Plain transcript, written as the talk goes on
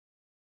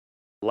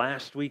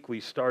Last week we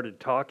started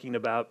talking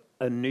about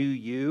a new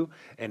you,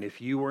 and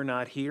if you were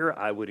not here,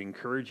 I would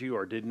encourage you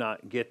or did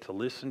not get to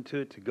listen to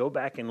it to go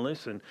back and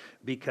listen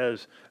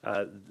because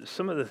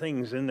some of the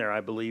things in there I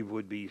believe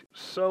would be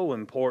so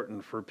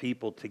important for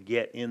people to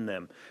get in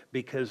them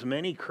because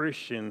many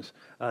Christians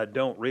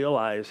don't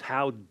realize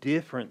how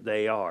different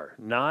they are,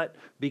 not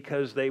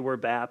because they were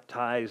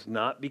baptized,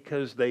 not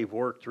because they've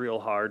worked real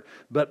hard,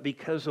 but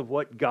because of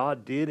what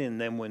God did in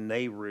them when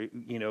they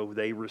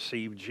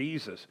received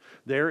Jesus.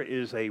 There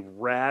is a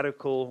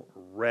radical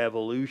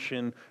revolution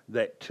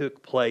that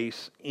took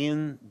place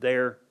in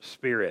their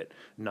spirit,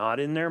 not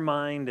in their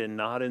mind and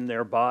not in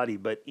their body,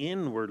 but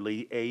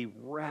inwardly a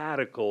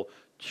radical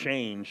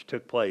change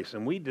took place.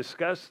 And we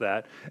discussed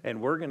that,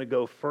 and we're going to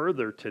go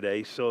further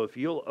today. So if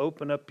you'll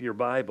open up your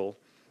Bible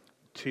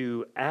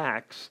to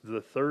Acts,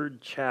 the 3rd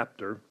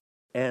chapter,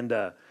 and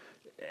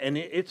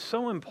it's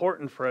so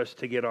important for us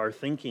to get our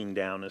thinking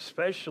down,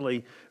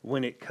 especially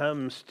when it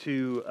comes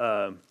to,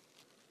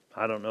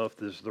 I don't know if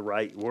this is the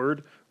right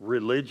word,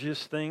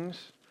 religious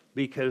things,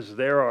 because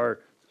there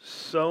are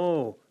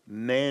so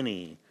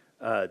many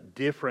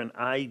different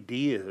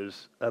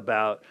ideas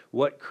about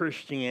what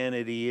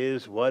Christianity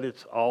is, what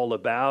it's all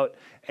about,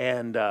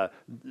 and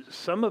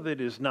some of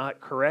it is not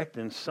correct,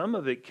 and some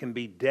of it can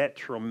be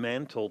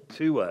detrimental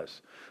to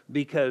us,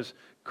 because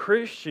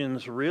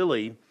Christians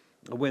really,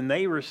 when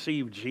they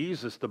received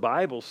Jesus, the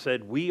Bible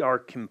said we are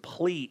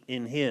complete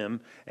in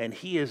Him, and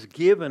He has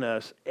given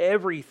us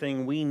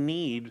everything we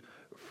need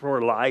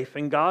for life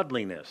and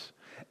godliness.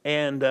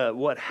 And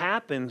what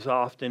happens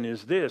often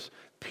is this: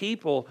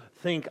 people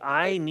think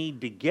I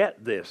need to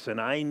get this and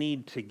I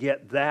need to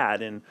get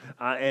that,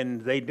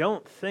 and they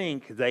don't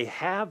think they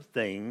have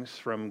things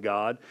from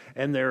God,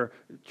 and they're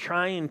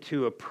trying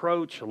to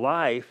approach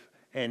life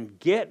and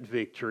get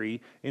victory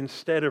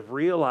instead of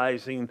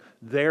realizing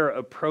they're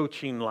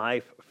approaching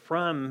life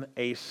from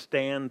a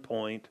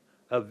standpoint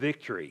of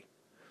victory.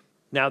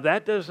 Now,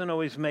 that doesn't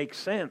always make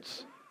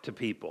sense to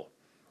people,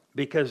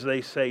 because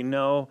they say,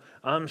 no,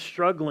 I'm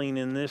struggling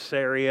in this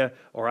area,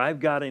 or I've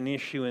got an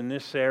issue in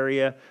this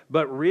area.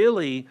 But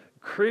really,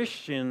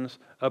 Christians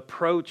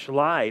approach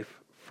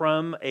life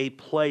from a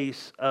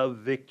place of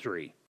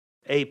victory,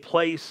 a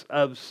place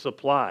of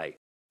supply.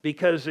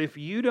 Because if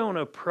you don't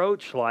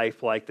approach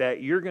life like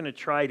that, you're going to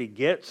try to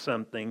get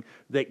something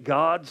that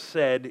God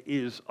said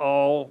is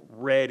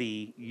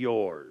already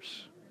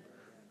yours.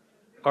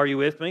 Are you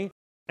with me?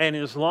 And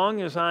as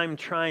long as I'm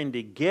trying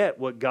to get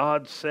what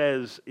God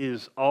says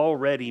is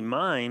already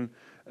mine,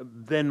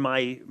 then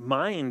my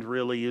mind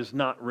really is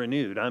not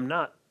renewed. I'm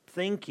not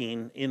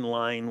thinking in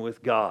line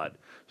with God.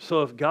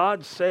 So if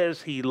God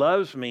says He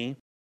loves me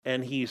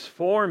and He's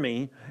for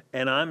me,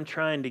 and I'm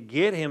trying to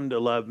get Him to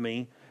love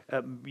me,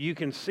 you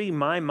can see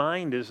my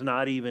mind is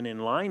not even in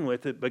line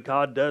with it, but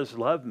God does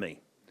love me.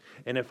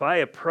 And if I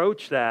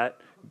approach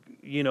that,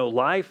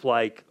 life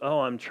like,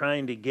 oh, I'm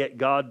trying to get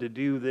God to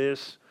do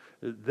this,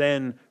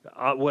 then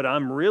what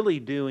I'm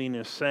really doing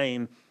is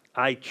saying,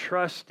 I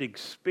trust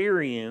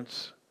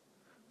experience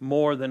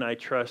more than I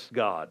trust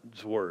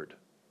God's Word.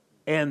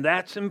 And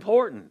that's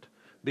important,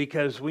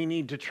 because we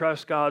need to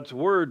trust God's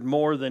Word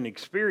more than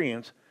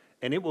experience,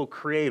 and it will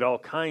create all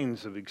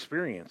kinds of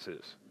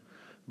experiences.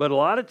 But a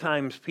lot of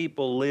times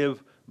people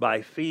live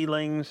by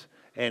feelings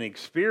and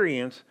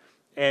experience,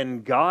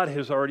 and God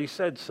has already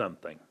said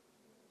something.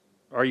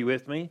 Are you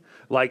with me?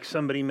 Like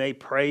somebody may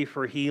pray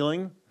for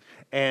healing,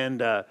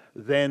 and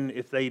then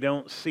if they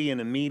don't see an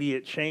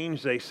immediate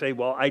change, they say,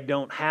 well, I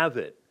don't have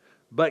it.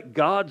 But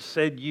God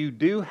said you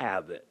do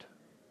have it.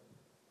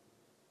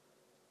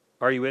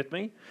 Are you with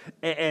me?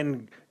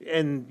 And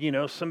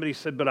somebody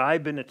said, but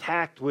I've been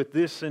attacked with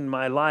this in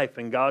my life.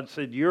 And God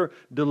said, you're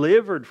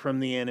delivered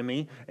from the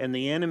enemy, and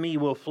the enemy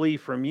will flee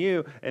from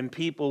you. And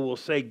people will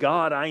say,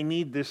 God, I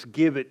need this,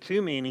 give it to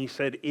me. And He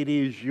said, it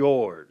is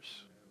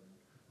yours.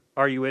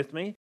 Are you with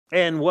me?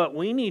 And what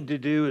we need to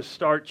do is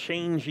start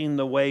changing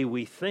the way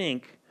we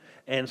think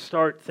and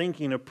start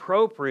thinking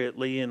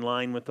appropriately in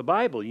line with the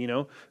Bible.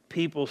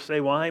 People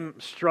say, well, I'm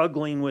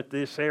struggling with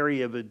this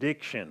area of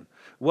addiction.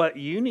 What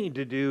you need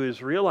to do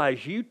is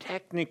realize you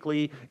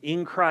technically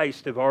in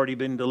Christ have already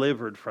been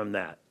delivered from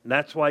that. And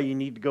that's why you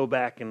need to go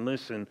back and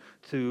listen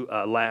to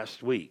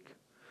last week.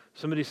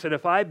 Somebody said,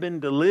 if I've been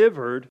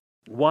delivered,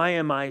 why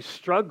am I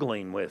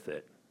struggling with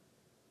it?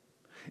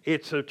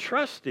 It's a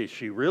trust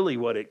issue, really,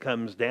 what it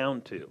comes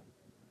down to.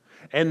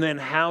 And then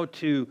how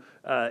to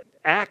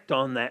act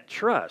on that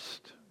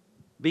trust.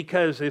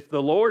 Because if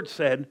the Lord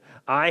said,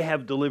 I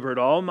have delivered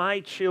all my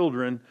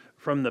children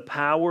from the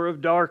power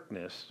of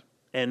darkness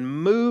and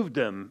moved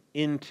them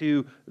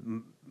into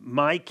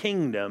my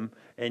kingdom,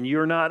 and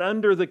you're not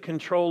under the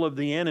control of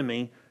the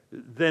enemy,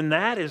 then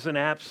that is an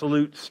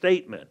absolute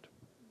statement.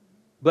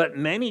 But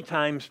many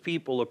times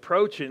people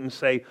approach it and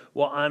say,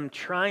 well, I'm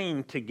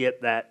trying to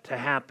get that to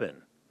happen.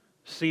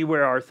 See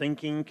where our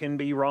thinking can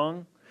be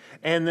wrong?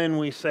 And then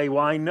we say,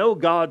 well, I know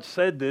God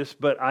said this,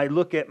 but I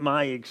look at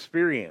my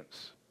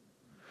experience.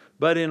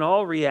 But in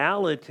all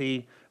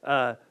reality,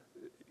 it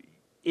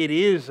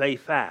is a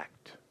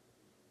fact.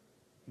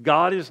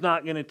 God is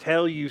not going to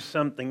tell you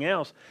something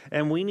else.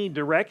 And we need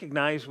to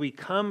recognize we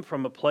come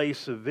from a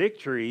place of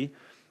victory.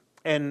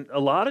 And a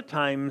lot of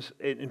times,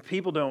 and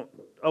people don't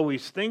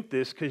always think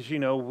this because,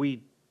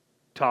 we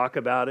talk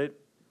about it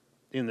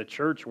in the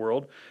church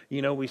world.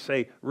 We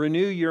say,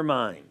 renew your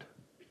mind.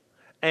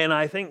 And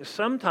I think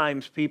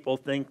sometimes people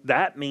think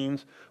that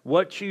means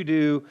what you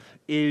do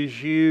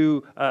is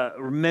you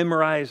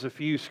memorize a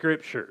few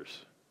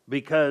scriptures,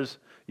 because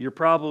you're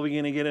probably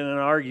going to get in an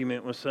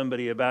argument with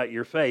somebody about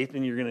your faith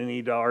and you're going to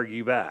need to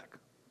argue back.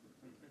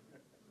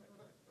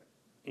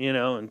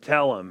 And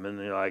tell them, and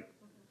they're like,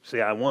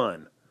 see, I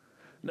won.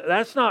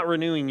 That's not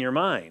renewing your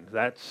mind.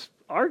 That's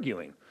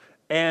arguing.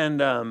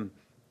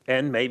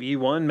 And maybe you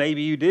won,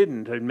 maybe you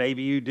didn't, and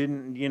maybe you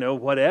didn't,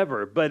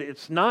 whatever. But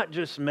it's not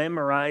just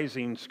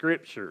memorizing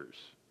scriptures.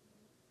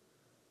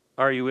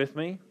 Are you with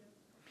me?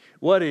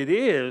 What it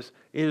is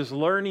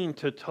learning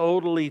to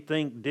totally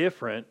think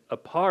different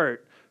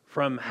apart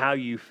from how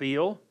you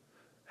feel,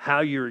 how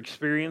you're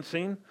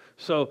experiencing.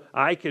 So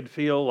I could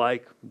feel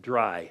like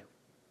dry.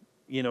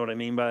 You know what I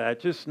mean by that?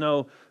 Just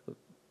know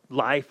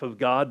life of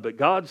God, but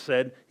God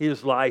said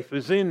His life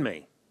is in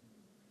me.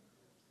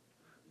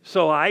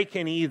 So I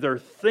can either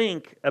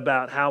think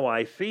about how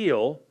I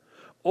feel,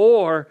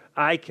 or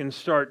I can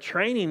start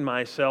training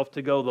myself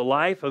to go, the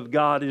life of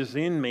God is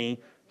in me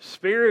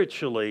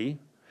spiritually,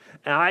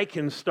 and I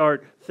can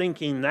start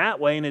thinking that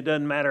way, and it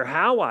doesn't matter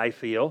how I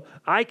feel.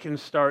 I can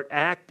start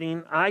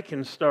acting, I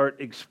can start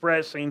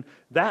expressing.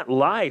 That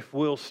life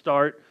will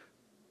start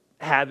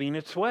having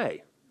its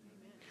way.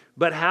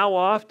 But how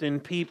often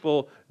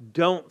people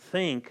don't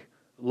think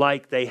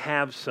like they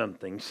have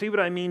something. See what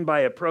I mean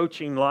by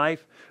approaching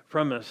life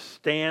from a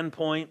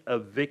standpoint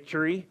of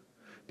victory?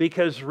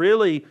 Because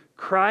really,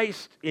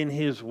 Christ in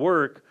His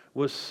work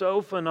was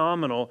so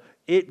phenomenal,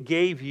 it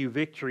gave you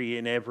victory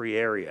in every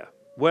area.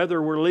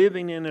 Whether we're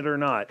living in it or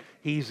not,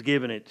 He's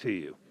given it to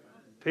you.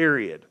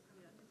 Period.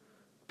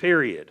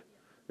 Period.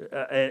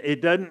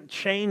 It doesn't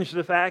change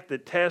the fact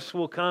that tests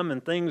will come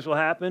and things will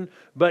happen,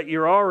 but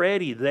you're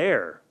already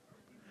there.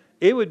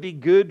 It would be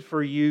good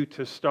for you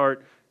to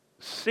start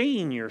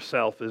seeing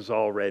yourself as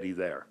already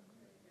there,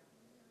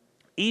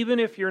 even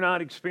if you're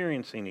not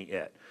experiencing it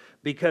yet.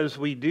 Because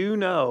we do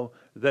know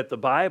that the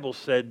Bible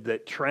said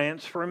that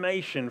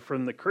transformation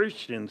from the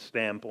Christian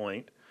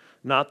standpoint,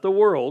 not the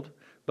world,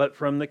 but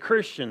from the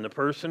Christian, the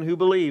person who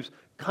believes,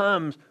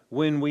 comes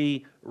when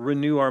we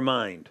renew our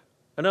mind.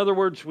 In other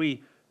words,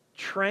 we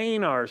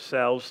train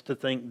ourselves to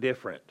think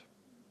different.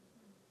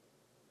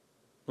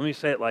 Let me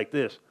say it like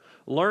this.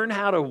 Learn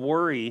how to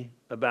worry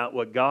about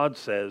what God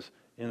says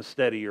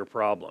instead of your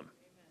problem.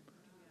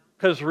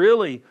 Because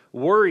really,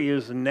 worry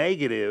is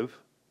negative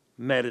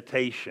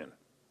meditation.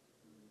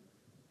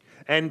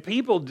 And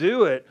people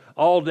do it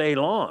all day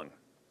long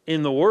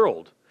in the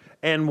world.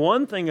 And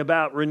one thing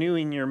about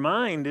renewing your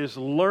mind is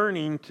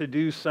learning to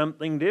do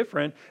something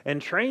different and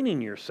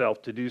training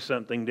yourself to do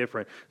something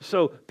different.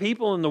 So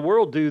people in the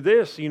world do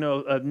this,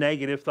 a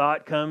negative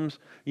thought comes,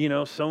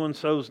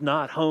 so-and-so's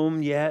not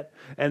home yet,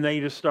 and they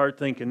just start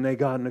thinking they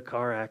got in a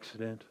car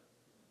accident.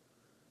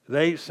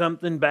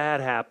 Something bad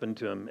happened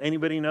to them.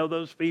 Anybody know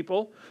those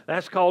people?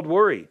 That's called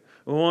worry.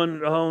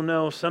 Oh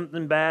no,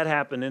 something bad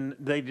happened, and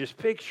they just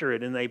picture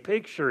it, and they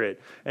picture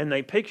it, and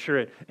they picture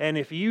it. And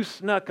if you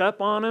snuck up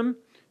on them,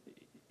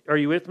 are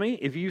you with me?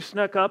 If you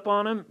snuck up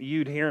on them,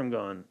 you'd hear them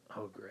going,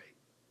 oh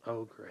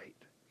great,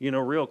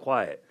 real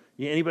quiet.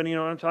 Anybody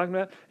know what I'm talking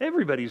about?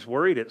 Everybody's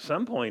worried at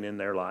some point in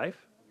their life,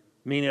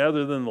 meaning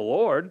other than the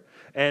Lord.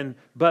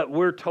 But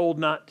we're told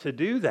not to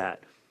do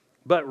that.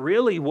 But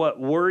really what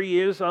worry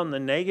is on the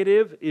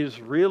negative is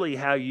really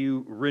how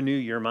you renew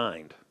your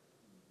mind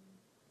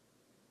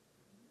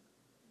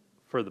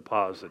for the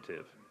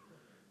positive.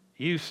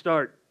 You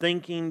start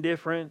thinking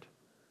different,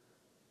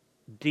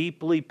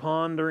 deeply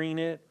pondering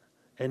it,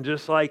 and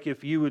just like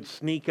if you would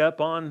sneak up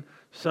on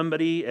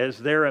somebody as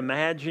they're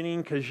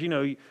imagining, because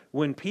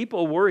when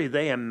people worry,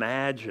 they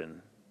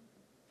imagine.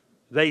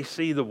 They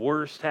see the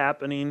worst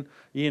happening,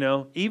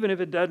 even if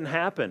it doesn't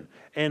happen.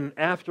 And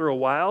after a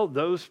while,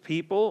 those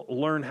people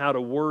learn how to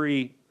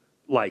worry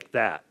like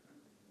that.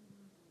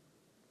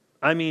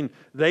 I mean,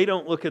 they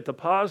don't look at the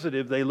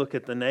positive, they look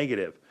at the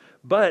negative.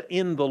 But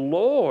in the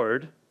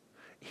Lord,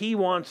 He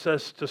wants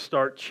us to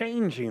start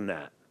changing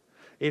that.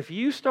 If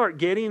you start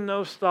getting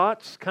those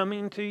thoughts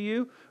coming to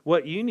you,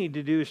 what you need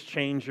to do is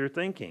change your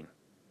thinking.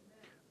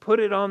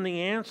 Put it on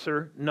the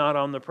answer, not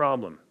on the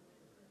problem.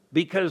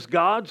 Because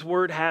God's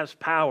Word has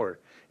power.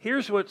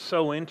 Here's what's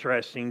so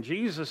interesting.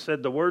 Jesus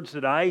said, the words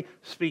that I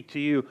speak to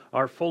you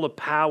are full of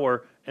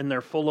power and they're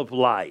full of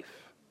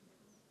life.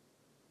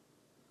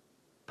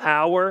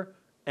 Power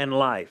and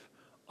life.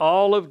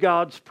 All of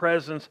God's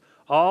presence,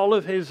 all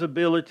of His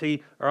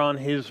ability are on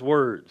His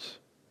words.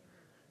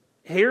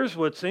 Here's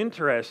what's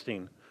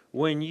interesting.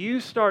 When you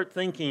start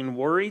thinking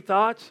worry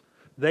thoughts,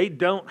 they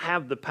don't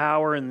have the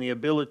power and the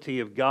ability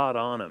of God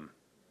on them.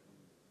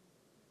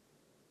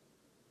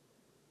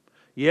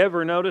 You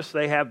ever notice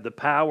they have the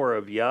power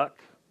of yuck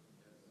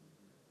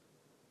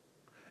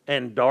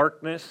and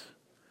darkness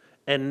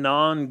and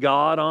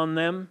non-God on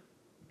them,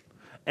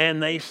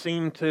 and they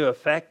seem to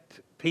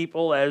affect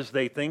people as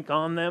they think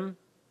on them.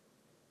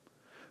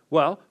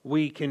 Well,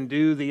 we can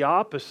do the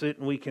opposite,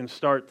 and we can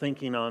start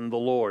thinking on the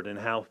Lord and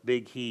how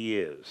big He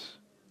is.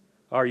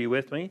 Are you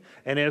with me?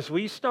 And as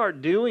we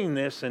start doing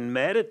this and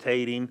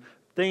meditating,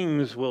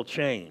 things will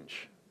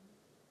change.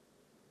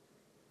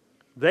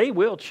 They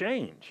will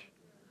change.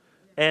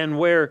 And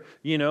where,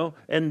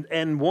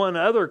 and one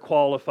other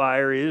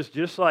qualifier is,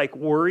 just like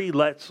worry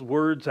lets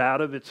words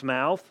out of its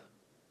mouth.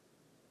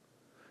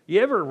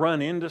 You ever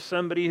run into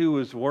somebody who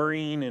is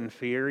worrying and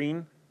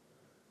fearing?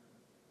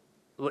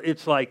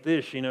 It's like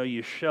this,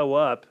 you show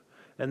up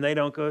and they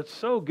don't go, "It's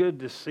so good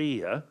to see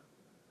you,"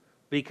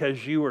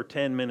 because you were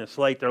 10 minutes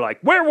late. They're like,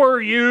 "Where were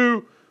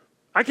you?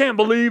 I can't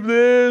believe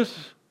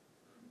this."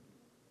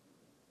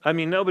 I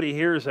mean, nobody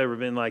here has ever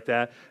been like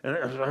that. And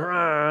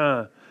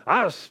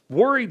I was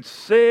worried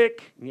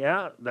sick.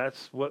 Yeah,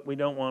 that's what we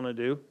don't want to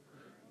do.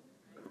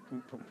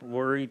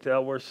 Worry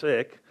till we're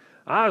sick.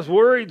 I was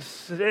worried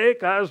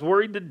sick. I was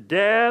worried to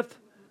death.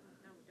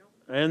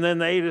 And then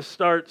they just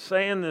start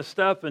saying this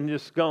stuff and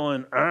just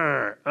going,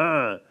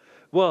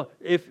 Well,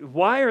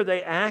 why are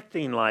they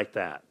acting like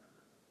that?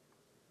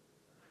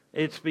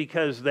 It's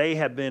because they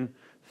have been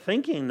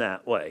thinking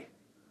that way.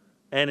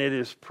 And it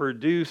has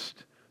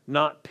produced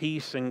not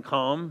peace and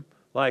calm.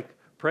 Like,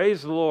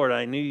 praise the Lord,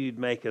 I knew you'd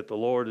make it. The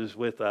Lord is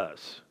with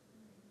us.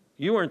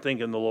 You weren't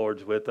thinking the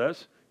Lord's with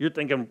us. You're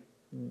thinking,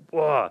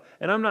 whoa.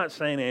 And I'm not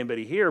saying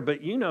anybody here,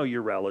 but you know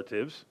your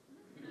relatives.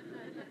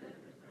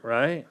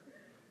 Right?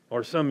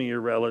 Or some of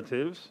your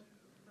relatives.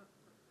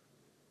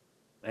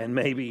 And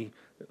maybe,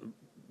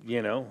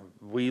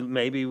 we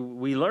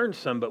learned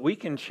some, but we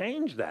can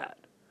change that.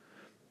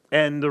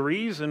 And the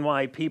reason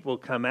why people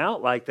come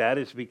out like that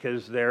is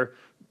because they're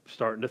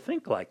starting to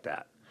think like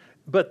that.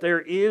 But there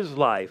is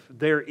life.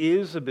 There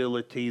is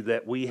ability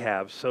that we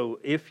have. So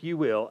if you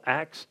will,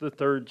 Acts the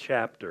 3rd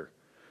chapter.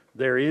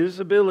 There is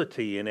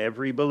ability in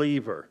every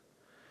believer.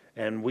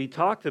 And we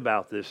talked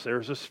about this.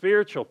 There's a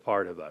spiritual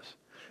part of us.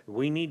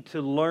 We need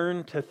to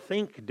learn to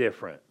think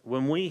different.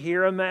 When we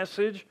hear a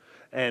message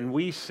and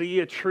we see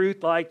a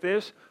truth like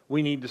this,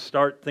 we need to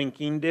start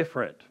thinking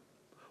different.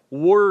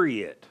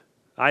 Worry it.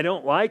 I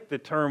don't like the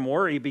term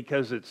worry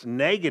because it's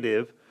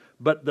negative,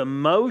 but the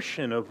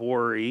motion of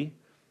worry,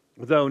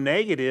 though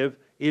negative,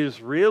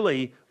 is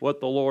really what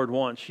the Lord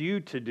wants you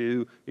to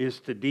do, is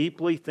to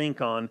deeply think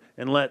on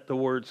and let the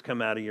words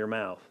come out of your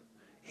mouth.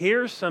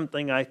 Here's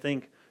something I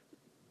think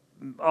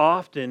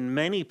often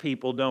many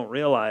people don't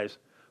realize.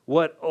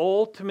 What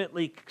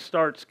ultimately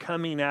starts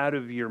coming out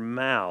of your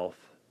mouth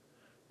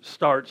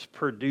starts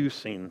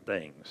producing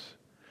things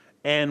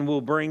and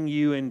will bring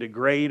you into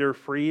greater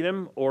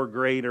freedom or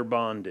greater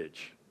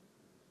bondage.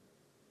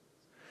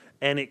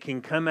 And it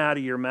can come out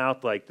of your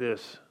mouth like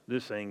this.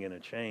 This ain't going to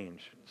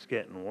change. It's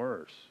getting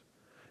worse.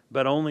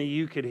 But only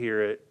you could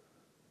hear it.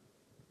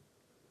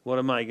 What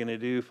am I going to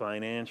do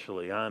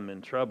financially? I'm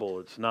in trouble.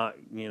 It's not,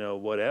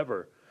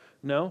 whatever.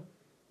 No.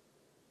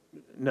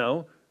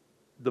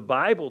 The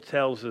Bible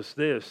tells us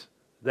this,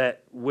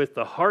 that with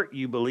the heart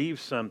you believe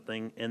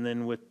something, and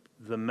then with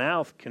the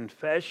mouth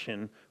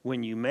confession,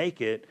 when you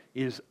make it,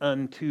 is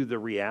unto the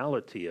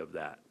reality of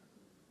that,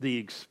 the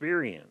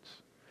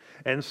experience.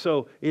 And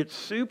so it's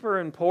super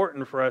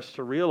important for us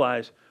to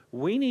realize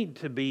we need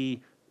to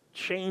be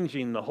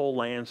changing the whole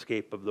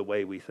landscape of the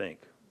way we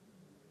think.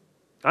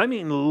 I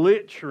mean,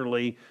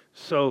 literally,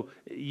 so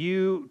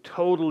you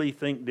totally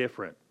think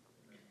different.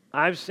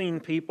 I've seen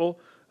people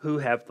who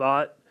have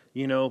thought,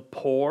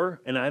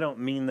 poor, and I don't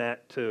mean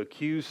that to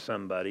accuse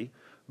somebody,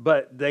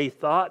 but they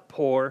thought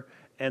poor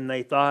and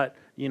they thought,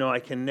 I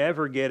can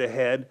never get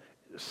ahead.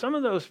 Some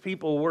of those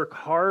people work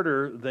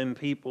harder than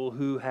people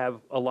who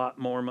have a lot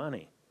more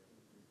money.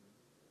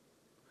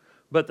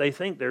 But they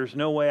think there's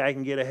no way I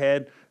can get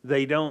ahead.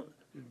 They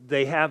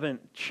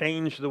haven't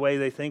changed the way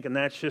they think, and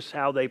that's just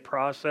how they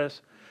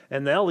process.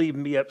 And they'll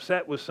even be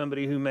upset with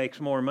somebody who makes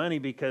more money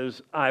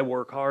because I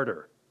work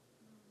harder.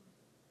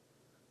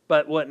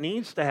 But what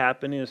needs to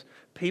happen is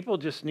people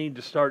just need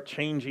to start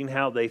changing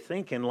how they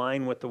think in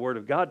line with the Word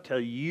of God till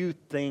you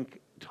think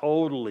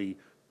totally,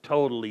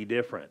 totally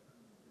different.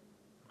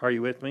 Are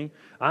you with me?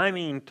 I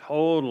mean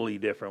totally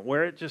different,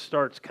 where it just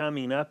starts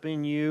coming up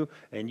in you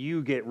and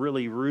you get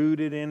really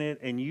rooted in it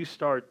and you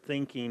start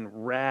thinking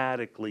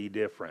radically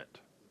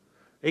different.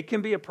 It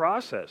can be a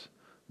process,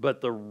 but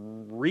the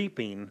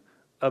reaping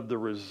of the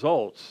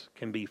results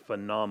can be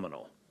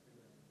phenomenal.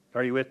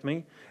 Are you with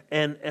me?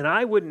 And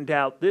I wouldn't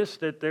doubt this,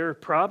 that there are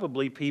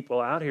probably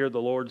people out here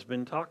the Lord's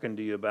been talking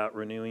to you about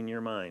renewing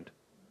your mind.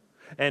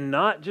 And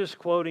not just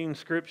quoting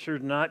Scripture,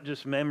 not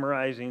just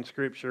memorizing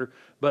Scripture,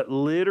 but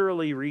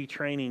literally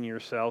retraining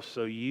yourself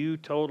so you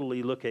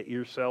totally look at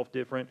yourself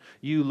different.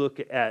 You look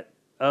at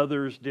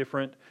others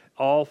different,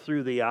 all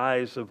through the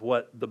eyes of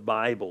what the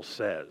Bible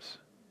says.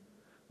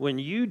 When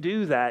you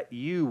do that,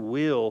 you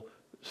will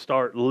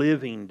start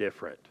living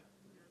different.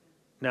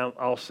 Now,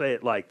 I'll say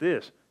it like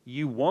this.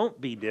 You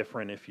won't be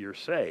different if you're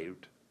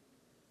saved,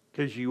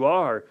 because you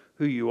are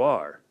who you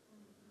are.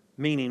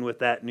 Meaning with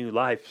that new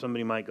life,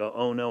 somebody might go,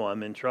 oh no,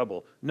 I'm in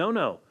trouble.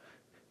 No.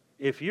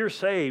 If you're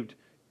saved,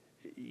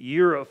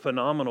 you're a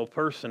phenomenal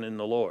person in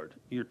the Lord.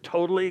 You're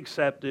totally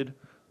accepted,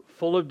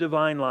 full of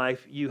divine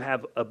life. You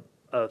have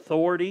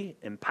authority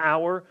and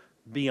power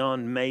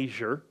beyond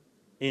measure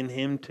in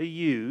Him to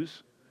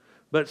use.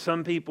 But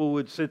some people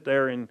would sit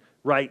there and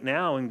right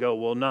now and go,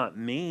 well, not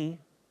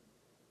me.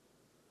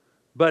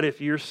 But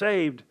if you're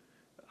saved,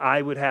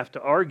 I would have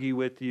to argue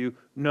with you,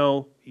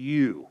 no,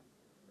 you.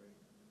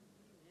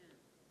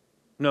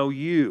 No,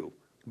 you.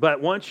 But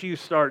once you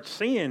start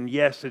seeing,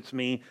 yes, it's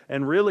me,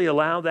 and really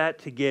allow that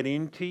to get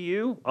into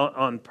you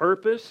on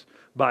purpose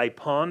by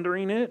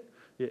pondering it,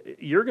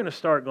 you're going to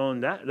start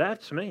going,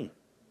 that's me.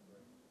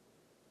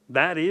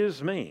 That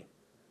is me.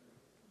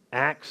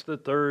 Acts, the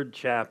 3rd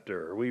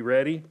chapter. Are we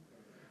ready?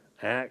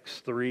 Acts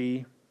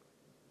 3.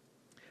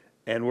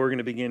 And we're going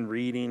to begin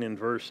reading in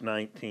verse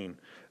 19.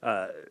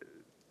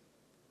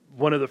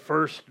 One of the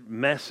first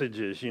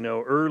messages,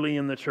 early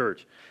in the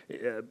church.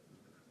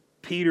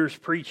 Peter's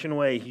preaching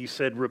away. He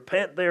said,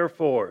 repent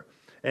therefore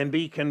and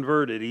be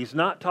converted. He's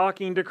not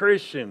talking to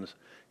Christians.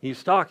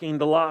 He's talking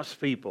to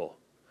lost people.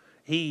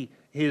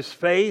 His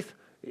faith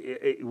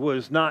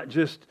was not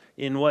just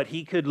in what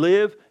he could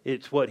live,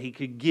 it's what he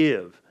could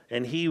give.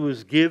 And he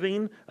was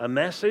giving a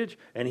message,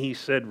 and he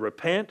said,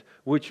 repent,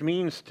 which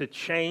means to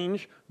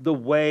change the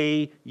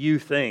way you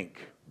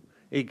think.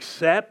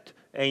 Accept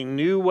a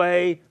new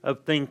way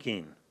of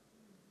thinking.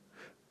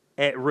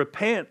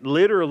 Repent,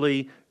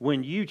 literally,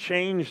 when you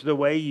change the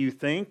way you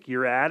think,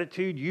 your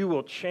attitude, you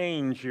will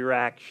change your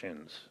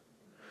actions.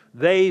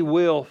 They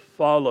will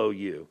follow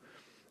you.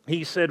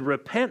 He said,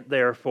 repent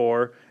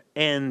therefore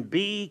and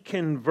be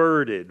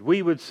converted.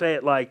 We would say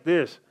it like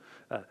this,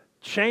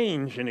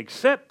 change and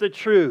accept the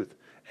truth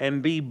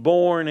and be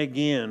born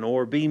again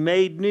or be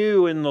made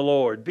new in the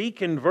Lord. Be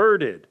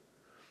converted.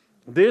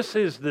 This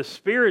is the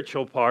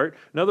spiritual part.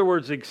 In other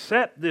words,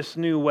 accept this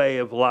new way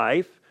of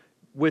life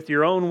with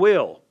your own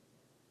will.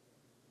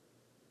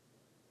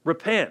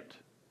 Repent.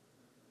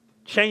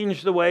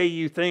 Change the way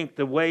you think,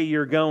 the way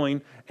you're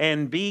going,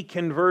 and be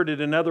converted.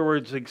 In other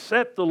words,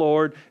 accept the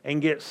Lord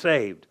and get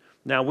saved.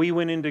 Now, we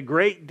went into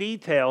great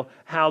detail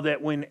how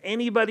that when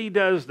anybody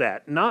does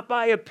that, not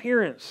by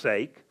appearance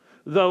sake,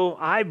 though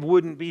I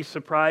wouldn't be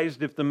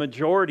surprised if the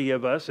majority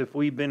of us, if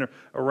we've been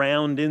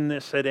around in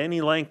this at any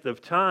length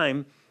of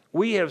time,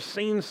 we have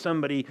seen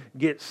somebody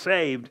get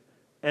saved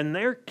and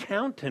their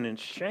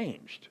countenance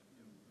changed.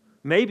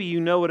 Maybe you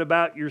know it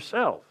about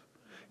yourself.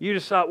 You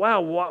just thought,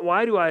 wow,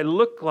 why do I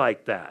look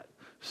like that?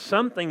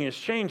 Something has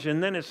changed.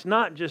 And then it's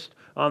not just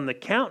on the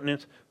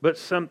countenance, but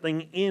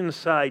something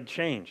inside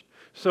changed.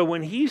 So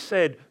when he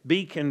said,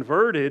 be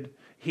converted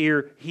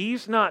here,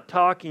 he's not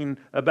talking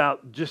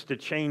about just a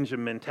change of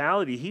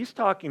mentality. He's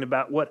talking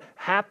about what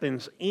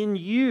happens in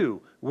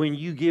you when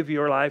you give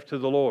your life to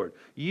the Lord.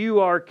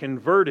 You are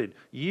converted.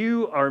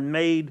 You are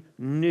made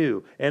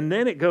new. And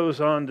then it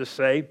goes on to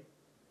say,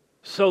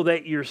 so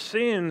that your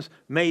sins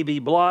may be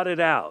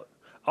blotted out.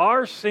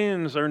 Our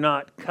sins are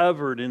not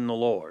covered in the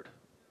Lord.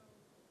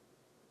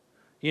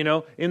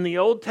 In the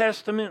Old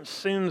Testament,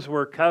 sins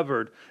were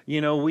covered.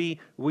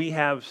 We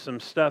have some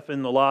stuff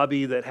in the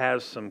lobby that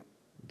has some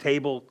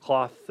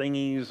tablecloth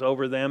thingies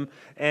over them.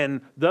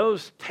 And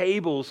those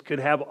tables could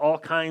have all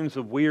kinds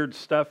of weird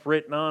stuff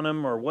written on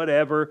them or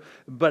whatever,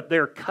 but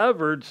they're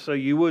covered so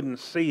you wouldn't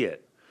see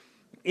it.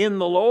 In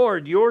the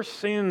Lord, your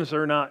sins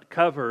are not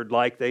covered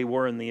like they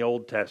were in the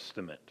Old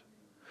Testament.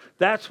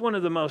 That's one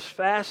of the most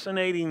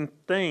fascinating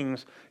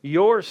things.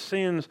 Your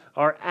sins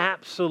are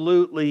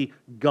absolutely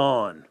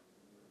gone.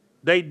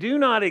 They do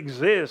not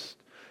exist.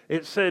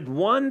 It said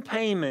one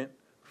payment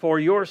for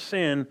your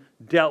sin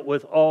dealt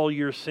with all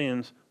your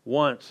sins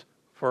once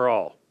for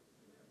all.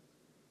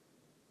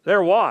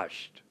 They're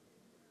washed.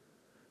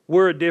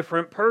 We're a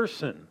different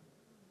person.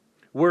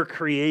 We're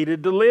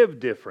created to live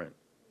different.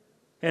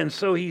 And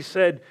so he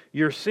said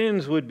your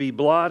sins would be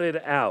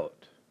blotted out.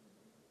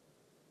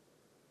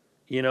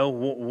 In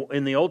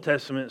the Old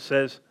Testament it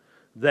says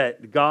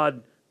that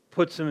God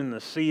puts them in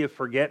the sea of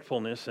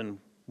forgetfulness, and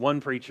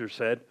one preacher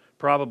said,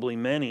 probably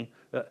many,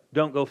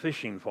 don't go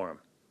fishing for them.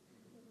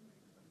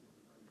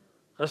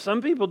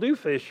 Some people do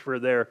fish for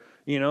their,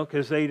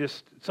 because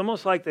it's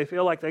almost like they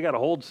feel like they got to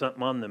hold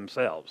something on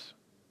themselves.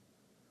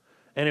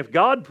 And if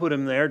God put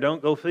them there,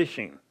 don't go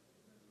fishing.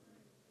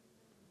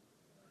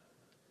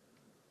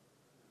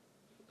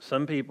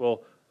 Some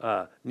people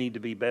need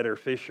to be better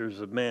fishers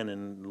of men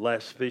and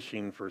less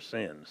fishing for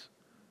sins,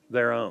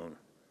 their own.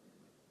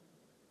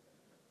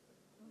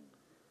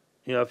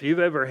 If you've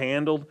ever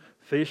handled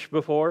fish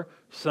before,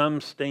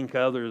 some stink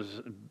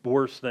others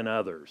worse than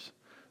others.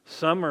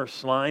 Some are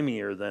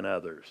slimier than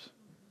others.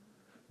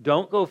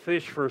 Don't go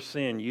fish for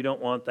sin. You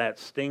don't want that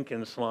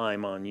stinking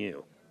slime on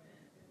you.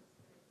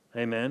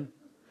 Amen?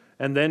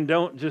 And then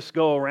don't just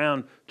go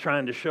around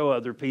trying to show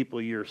other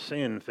people your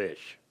sin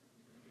fish.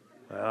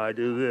 I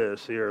do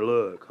this. Here,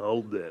 look.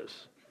 Hold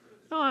this.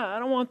 No, I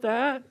don't want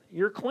that.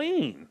 You're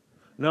clean.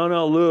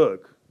 No,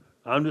 look.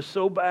 I'm just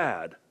so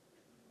bad.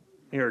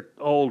 Here,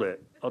 hold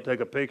it. I'll take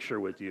a picture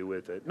with you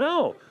with it.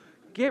 No,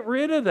 get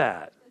rid of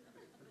that.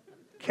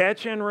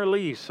 Catch and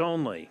release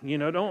only.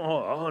 Don't,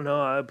 oh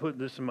no, I put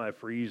this in my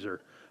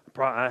freezer.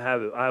 I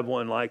have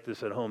one like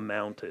this at home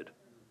mounted.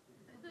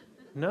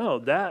 No,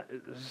 that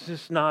is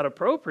just not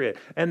appropriate.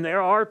 And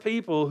there are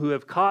people who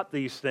have caught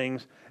these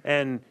things,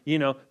 and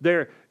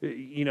they're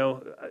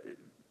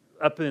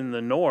up in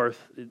the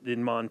north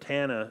in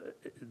Montana,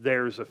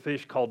 there's a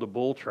fish called the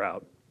bull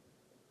trout.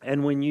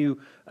 And when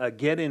you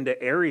get into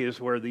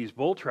areas where these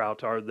bull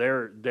trouts are,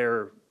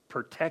 they're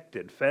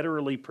protected,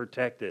 federally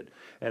protected.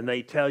 And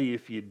they tell you,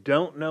 if you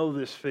don't know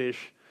this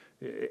fish,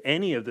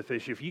 any of the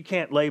fish, if you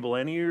can't label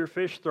any of your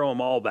fish, throw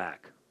them all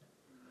back.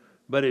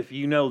 But if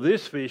you know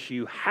this fish,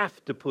 you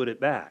have to put it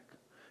back.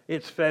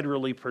 It's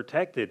federally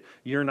protected.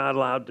 You're not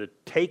allowed to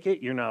take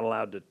it. You're not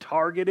allowed to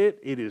target it.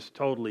 It is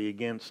totally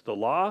against the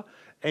law.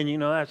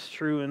 And that's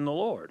true in the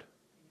Lord.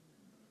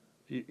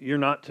 You're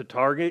not to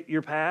target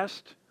your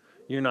past.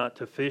 You're not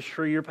to fish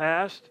for your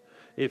past.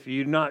 If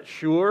you're not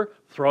sure,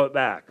 throw it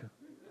back.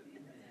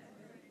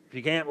 If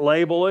you can't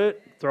label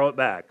it, throw it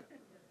back.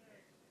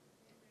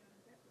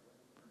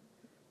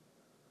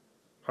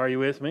 Are you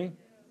with me?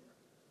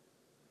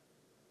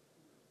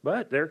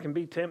 But there can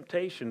be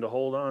temptation to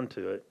hold on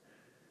to it.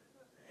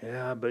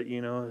 Yeah, but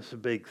it's a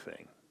big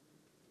thing.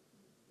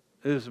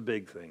 It is a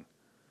big thing.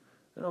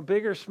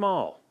 Big or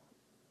small,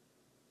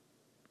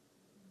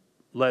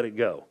 let it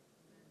go.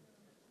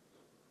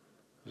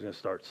 I was going to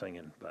start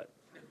singing, but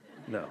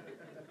no.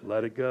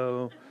 Let it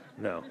go,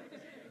 no.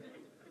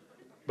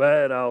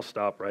 But I'll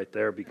stop right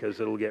there because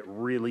it'll get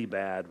really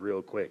bad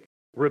real quick.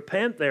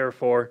 Repent,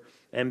 therefore,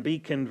 and be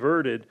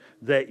converted,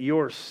 that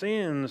your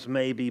sins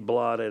may be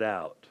blotted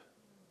out.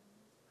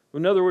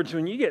 In other words,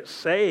 when you get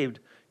saved,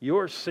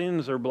 your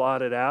sins are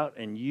blotted out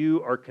and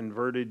you are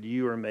converted,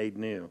 you are made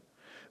new.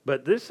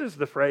 But this is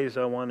the phrase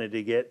I wanted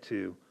to get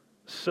to,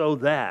 so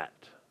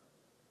that.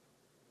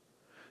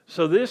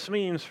 So this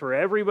means for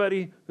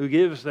everybody who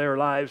gives their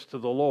lives to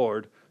the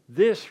Lord,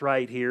 this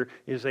right here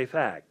is a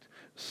fact.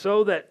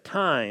 So that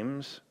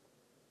times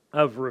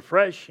of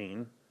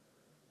refreshing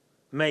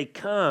may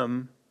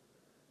come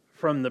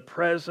from the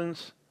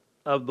presence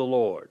of the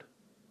Lord.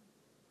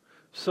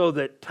 So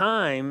that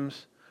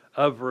times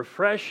of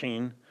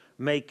refreshing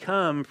may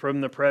come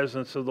from the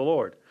presence of the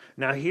Lord.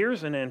 Now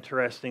here's an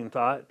interesting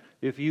thought.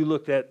 If you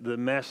looked at the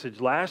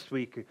message last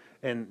week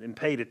and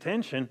paid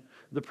attention,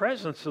 the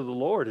presence of the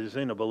Lord is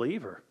in a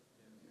believer.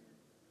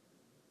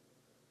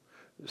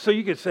 So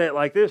you could say it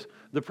like this: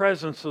 the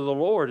presence of the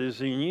Lord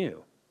is in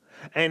you.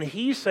 And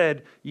he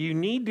said you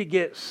need to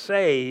get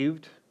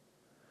saved,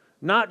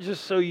 not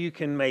just so you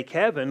can make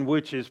heaven,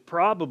 which is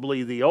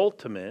probably the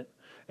ultimate,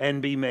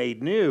 and be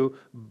made new,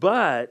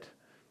 but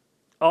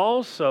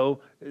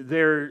also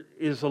there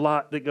is a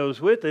lot that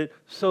goes with it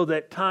so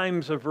that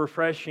times of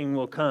refreshing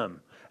will come.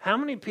 How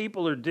many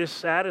people are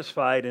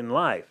dissatisfied in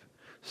life?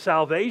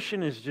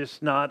 Salvation is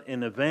just not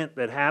an event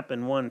that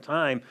happened one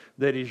time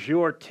that is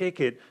your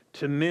ticket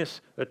to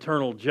miss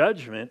eternal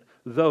judgment,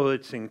 though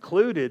it's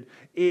included.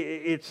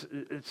 It's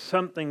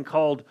something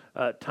called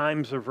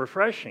times of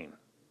refreshing.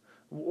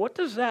 What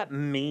does that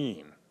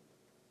mean?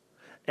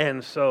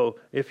 And so,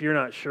 if you're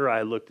not sure,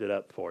 I looked it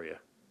up for you.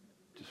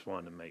 Just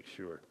wanted to make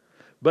sure.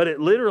 But it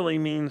literally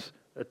means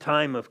a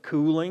time of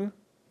cooling,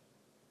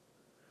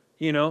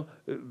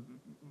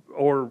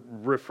 or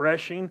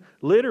refreshing.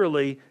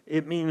 Literally,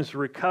 it means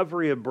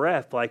recovery of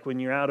breath, like when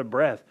you're out of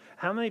breath.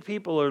 How many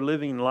people are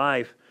living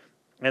life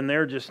and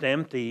they're just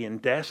empty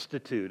and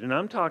destitute? And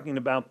I'm talking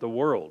about the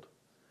world.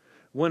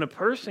 When a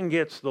person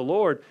gets the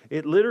Lord,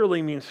 it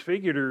literally means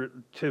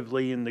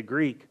figuratively in the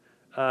Greek,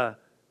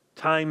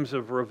 times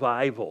of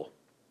revival.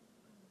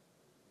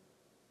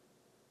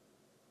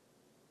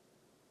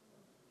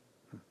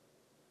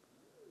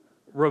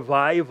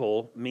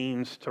 Revival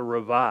means to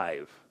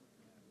revive.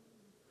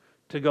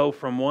 To go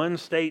from one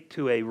state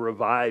to a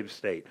revived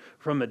state.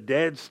 From a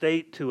dead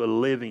state to a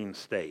living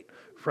state.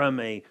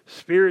 From a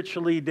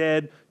spiritually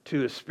dead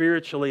to a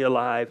spiritually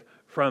alive.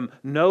 From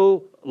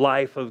no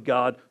life of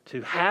God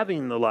to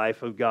having the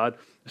life of God.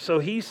 So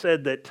he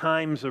said that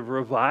times of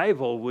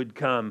revival would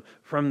come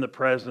from the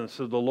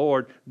presence of the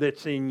Lord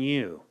that's in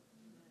you.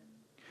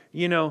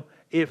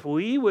 If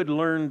we would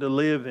learn to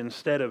live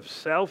instead of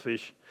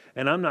selfish,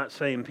 and I'm not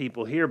saying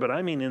people here, but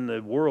I mean in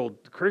the world,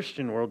 the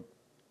Christian world,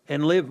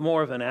 and live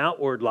more of an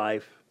outward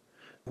life,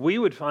 we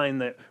would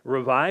find that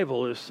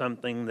revival is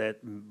something that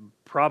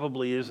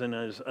probably isn't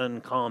as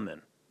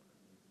uncommon.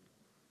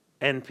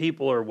 And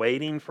people are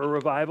waiting for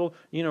revival.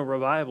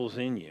 Revival's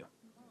in you.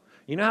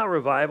 You know how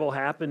revival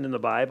happened in the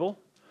Bible?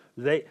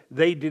 They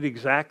did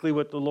exactly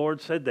what the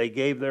Lord said. They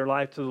gave their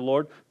life to the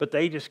Lord, but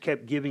they just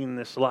kept giving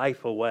this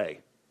life away.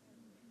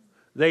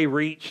 They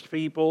reached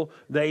people,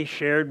 they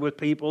shared with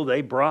people,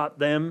 they brought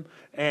them,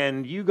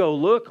 and you go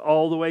look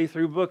all the way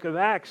through Book of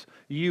Acts,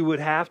 you would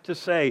have to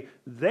say,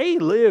 they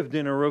lived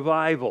in a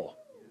revival.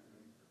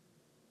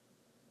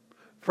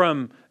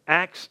 From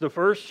Acts, the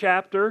first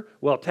chapter,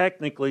 well,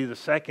 technically the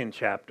second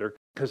chapter,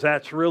 because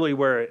that's really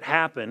where it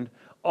happened,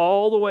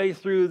 all the way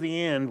through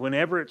the end,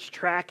 whenever it's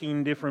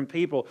tracking different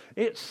people,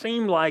 it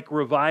seemed like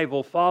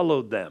revival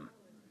followed them.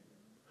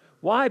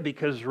 Why?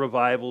 Because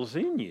revival's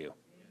in you.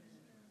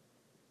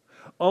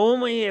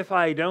 Only if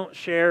I don't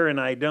share and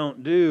I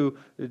don't do,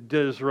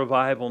 does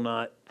revival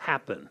not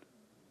happen.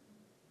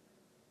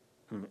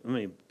 Let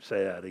me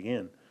say that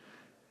again.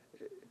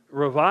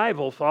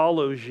 Revival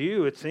follows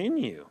you, it's in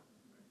you.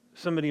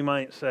 Somebody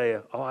might say,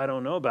 oh, I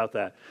don't know about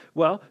that.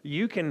 Well,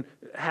 you can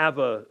have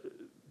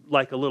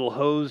like a little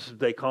hose,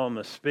 they call them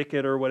a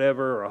spigot or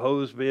whatever, or a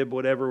hose bib,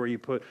 whatever, where you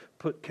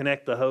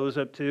connect the hose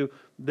up to.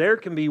 There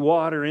can be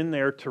water in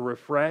there to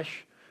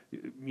refresh,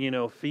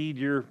 feed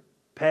your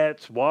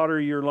pets, water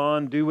your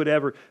lawn, do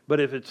whatever.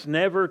 But if it's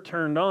never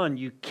turned on,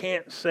 you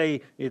can't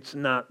say it's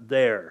not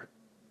there.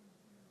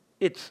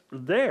 It's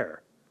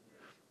there.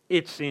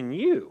 It's in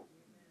you.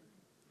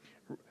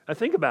 I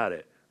think about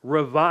it.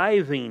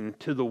 Reviving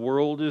to the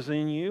world is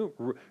in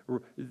you.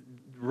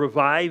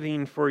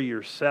 Reviving for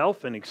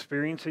yourself and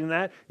experiencing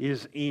that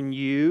is in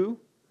you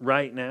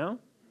right now.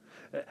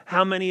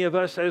 How many of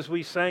us, as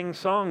we sang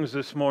songs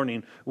this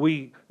morning,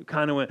 we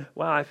kind of went,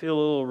 wow, I feel a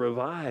little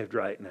revived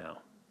right now.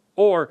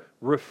 Or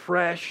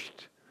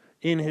refreshed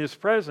in His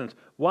presence.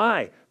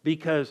 Why?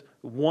 Because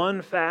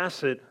one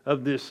facet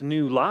of this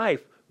new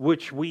life,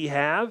 which we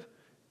have,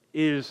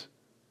 is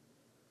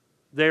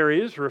there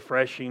is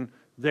refreshing,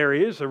 there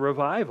is a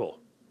revival.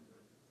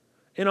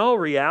 In all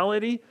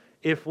reality,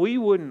 if we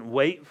wouldn't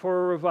wait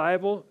for a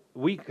revival,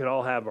 we could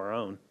all have our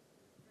own.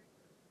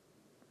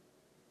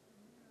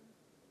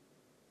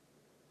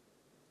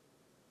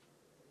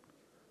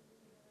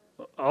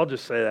 I'll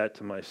just say that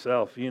to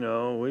myself,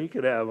 we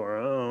could have our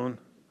own.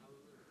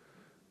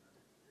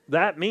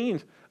 That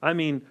means,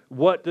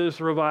 what does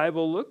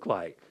revival look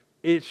like?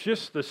 It's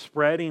just the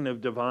spreading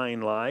of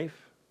divine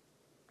life,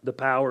 the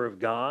power of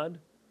God,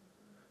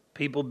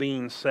 people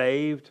being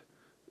saved,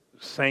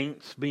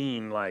 saints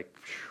being like,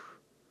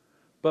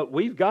 but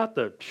we've got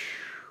the.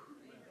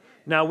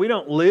 Now, we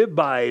don't live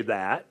by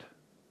that.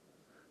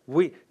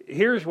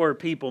 Here's where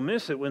people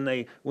miss it when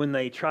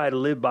they try to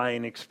live by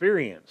an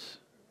experience.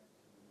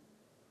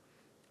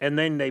 And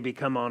then they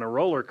become on a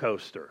roller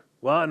coaster.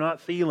 Well, I'm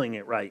not feeling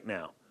it right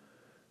now.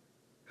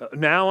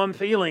 Now I'm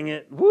feeling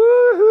it.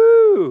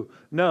 Woohoo!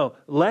 No,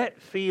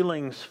 let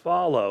feelings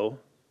follow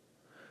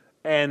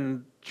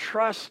and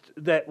trust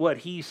that what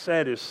He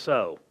said is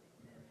so.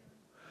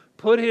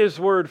 Put His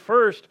word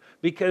first,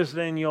 because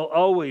then you'll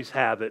always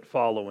have it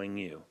following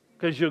you.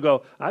 Because you'll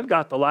go, I've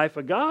got the life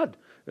of God.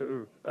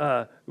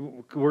 We're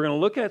going to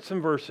look at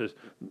some verses.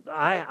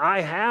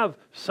 I have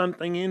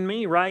something in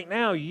me right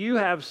now. You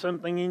have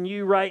something in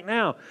you right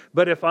now.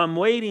 But if I'm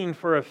waiting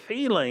for a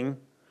feeling,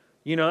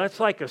 that's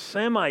like a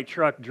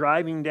semi-truck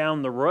driving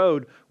down the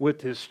road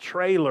with his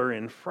trailer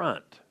in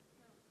front.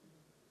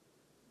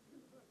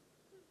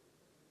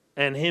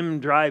 And him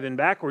driving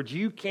backwards.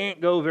 You can't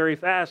go very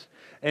fast,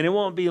 and it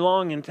won't be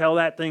long until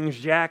that thing's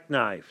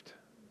jackknifed.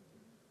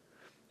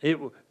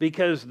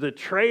 Because the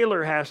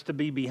trailer has to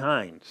be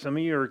behind. Some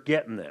of you are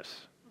getting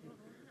this.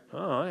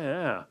 Oh,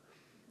 yeah.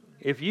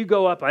 If you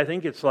go up, I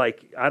think it's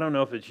like, I don't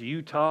know if it's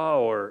Utah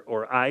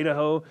or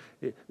Idaho,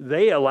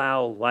 they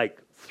allow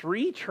like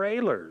 3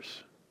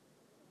 trailers.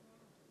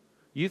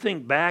 You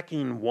think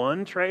backing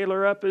one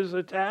trailer up is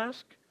a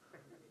task?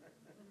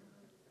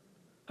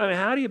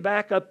 How do you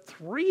back up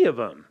 3 of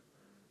them?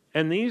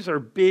 And these are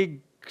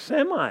big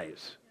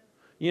semis.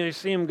 You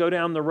see them go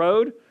down the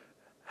road.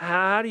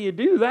 How do you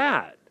do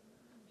that?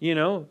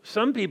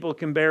 Some people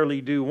can barely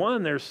do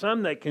 1. There's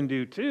some that can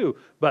do 2.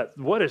 But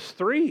what is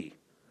 3?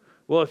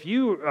 Well, if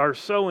you are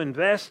so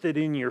invested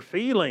in your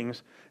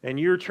feelings and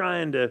you're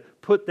trying to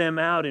put them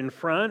out in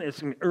front,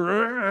 it's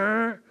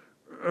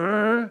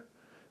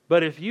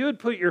but if you would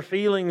put your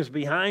feelings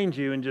behind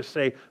you and just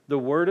say, the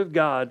Word of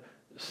God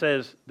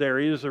says there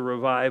is a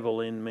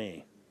revival in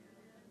me.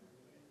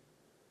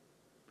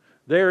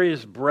 There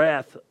is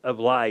breath of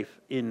life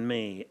in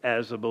me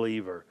as a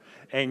believer.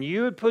 And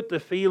you would put the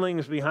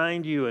feelings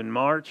behind you and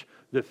march,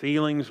 the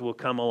feelings will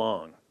come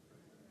along.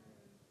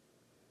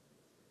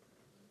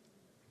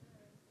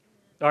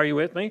 Are you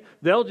with me?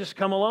 They'll just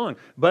come along.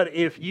 But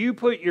if you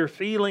put your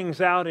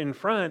feelings out in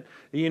front,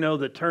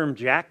 the term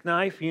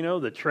jackknife,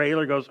 the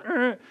trailer goes,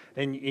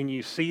 and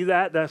you see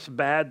that's a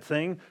bad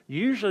thing.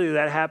 Usually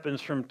that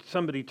happens from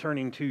somebody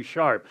turning too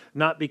sharp,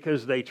 not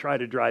because they try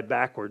to drive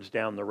backwards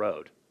down the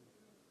road.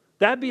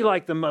 That'd be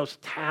like the most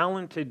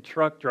talented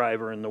truck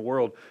driver in the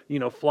world,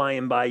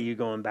 flying by you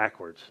going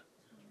backwards.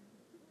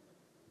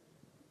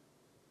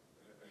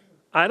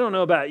 I don't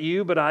know about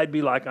you, but I'd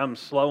be like, I'm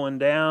slowing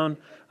down.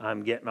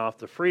 I'm getting off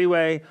the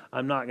freeway.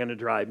 I'm not going to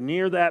drive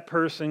near that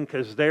person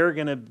because they're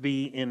going to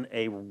be in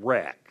a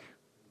wreck.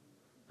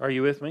 Are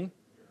you with me?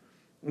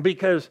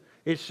 Because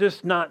it's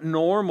just not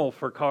normal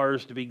for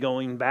cars to be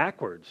going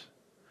backwards.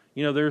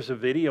 There's a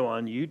video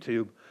on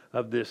YouTube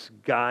of this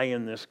guy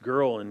and this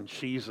girl, and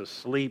she's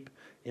asleep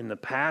in the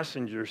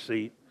passenger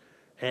seat,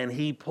 and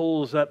he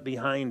pulls up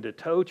behind a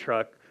tow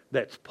truck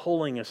that's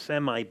pulling a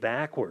semi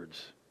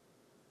backwards.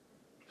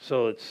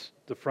 So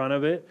the front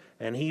of it,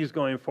 and he's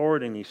going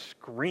forward, and he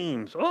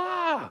screams,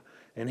 "Ah!"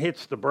 and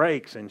hits the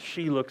brakes, and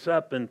she looks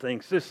up and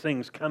thinks, this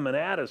thing's coming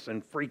at us,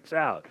 and freaks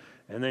out.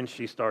 And then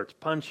she starts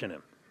punching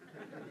him.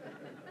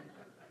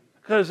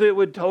 Because it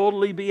would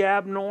totally be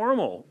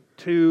abnormal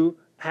to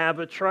have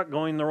a truck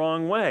going the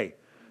wrong way.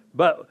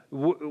 But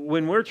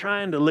when we're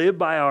trying to live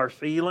by our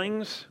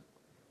feelings,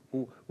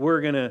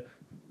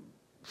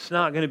 it's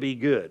not going to be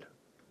good.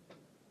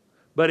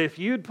 But if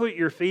you'd put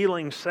your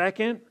feelings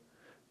second,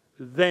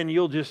 then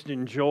you'll just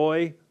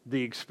enjoy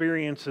the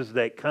experiences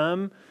that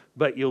come,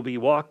 but you'll be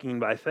walking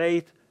by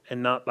faith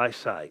and not by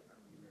sight.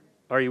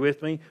 Are you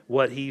with me?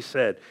 What he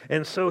said.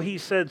 And so he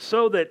said,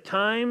 so that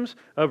times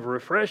of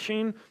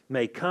refreshing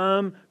may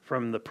come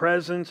from the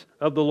presence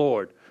of the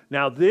Lord.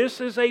 Now this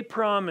is a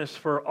promise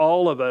for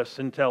all of us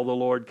until the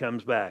Lord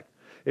comes back.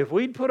 If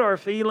we'd put our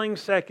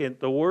feelings second,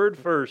 the Word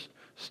first,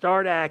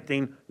 start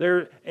acting,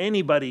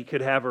 anybody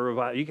could have a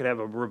revival. You could have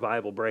a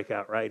revival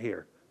breakout right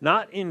here.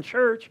 Not in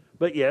church,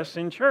 but yes,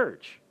 in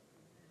church.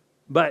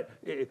 But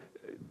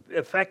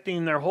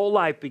affecting their whole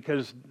life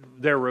because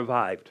they're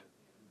revived.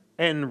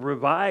 And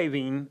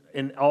reviving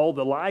and all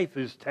the life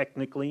is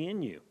technically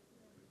in you.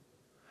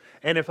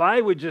 And if I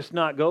would just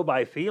not go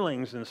by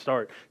feelings and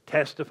start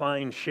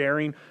testifying,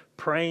 sharing,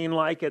 praying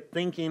like it,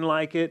 thinking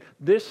like it,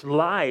 this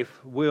life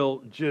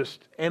will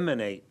just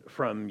emanate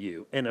from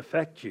you and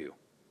affect you.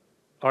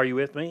 Are you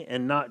with me?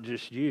 And not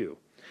just you.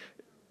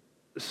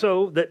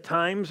 So that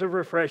times of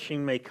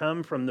refreshing may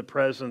come from the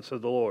presence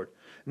of the Lord.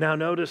 Now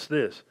notice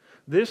this.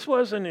 This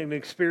wasn't an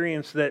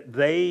experience that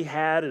they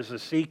had as a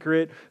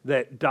secret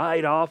that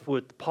died off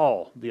with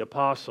Paul, the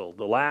apostle,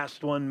 the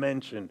last one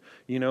mentioned,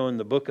 in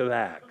the book of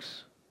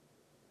Acts.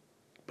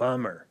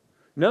 Bummer.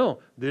 No,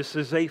 this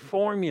is a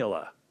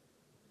formula.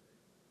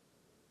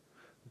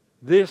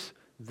 This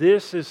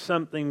is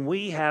something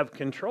we have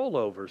control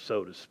over,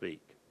 so to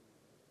speak.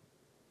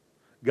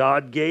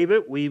 God gave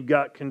it, we've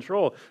got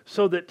control.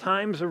 So that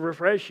times of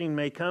refreshing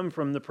may come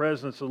from the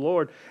presence of the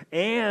Lord,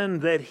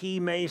 and that He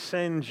may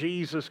send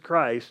Jesus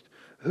Christ,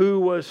 who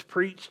was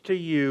preached to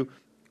you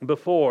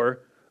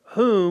before,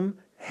 whom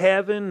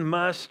heaven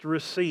must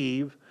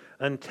receive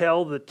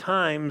until the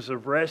times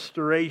of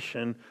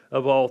restoration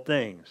of all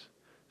things.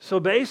 So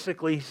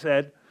basically, he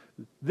said,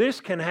 this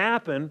can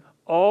happen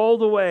all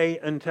the way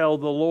until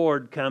the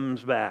Lord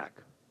comes back.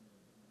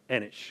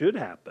 And it should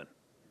happen.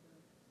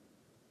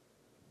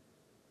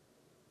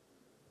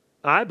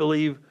 I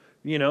believe,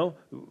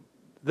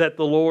 that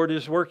the Lord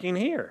is working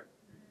here.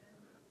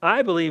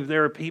 I believe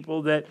there are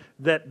people that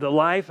the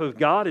life of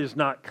God is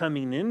not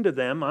coming into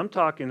them. I'm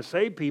talking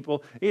saved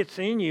people. It's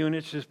in you and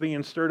it's just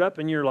being stirred up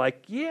and you're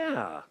like,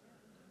 yeah,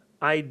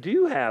 I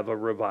do have a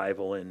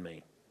revival in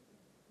me.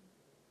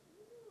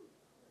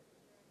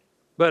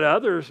 But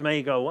others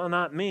may go, well,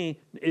 not me.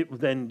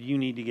 Then you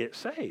need to get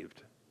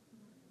saved.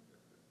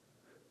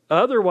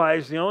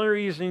 Otherwise, the only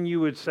reason you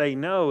would say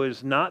no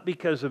is not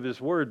because of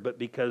His Word, but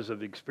because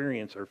of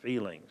experience or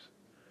feelings.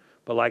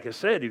 But like I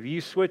said, if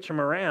you switch them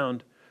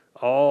around,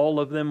 all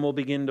of them will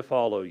begin to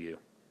follow you.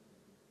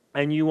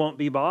 And you won't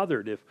be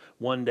bothered if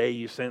one day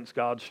you sense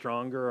God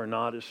stronger or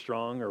not as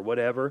strong or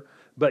whatever.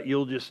 But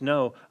you'll just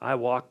know, I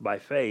walk by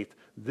faith.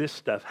 This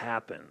stuff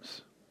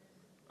happens.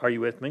 Are you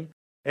with me?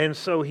 And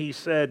so he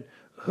said,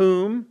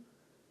 whom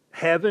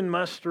heaven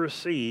must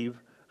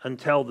receive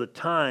until the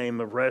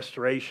time of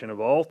restoration of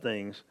all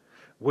things,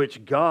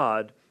 which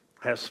God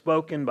has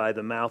spoken by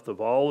the mouth of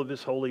all of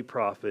His holy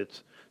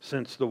prophets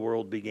since the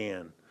world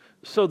began.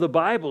 So the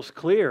Bible's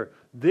clear.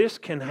 This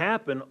can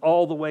happen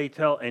all the way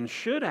till, and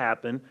should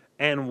happen,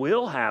 and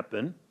will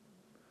happen,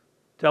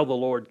 till the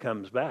Lord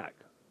comes back.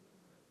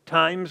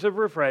 Times of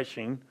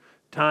refreshing,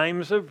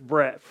 times of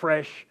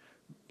fresh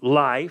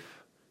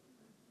life,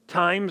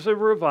 times of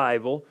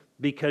revival,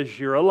 because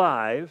you're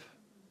alive,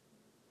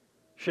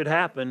 should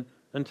happen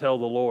until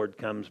the Lord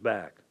comes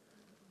back.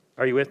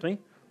 Are you with me?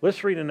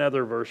 Let's read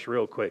another verse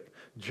real quick.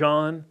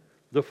 John,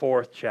 the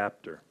 4th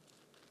chapter.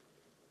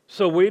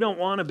 So we don't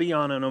want to be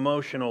on an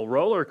emotional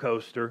roller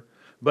coaster,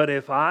 but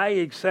if I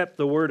accept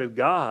the Word of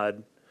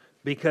God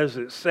because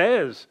it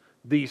says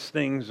these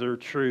things are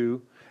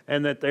true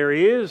and that there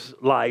is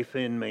life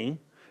in me,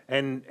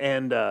 and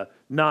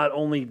not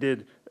only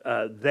did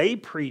they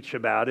preach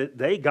about it,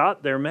 they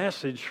got their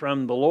message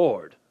from the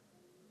Lord.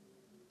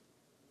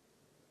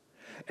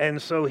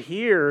 And so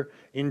here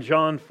in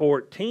John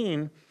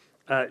 14,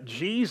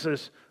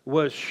 Jesus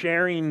was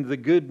sharing the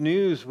good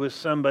news with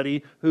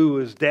somebody who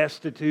was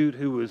destitute,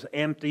 who was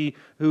empty,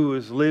 who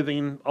was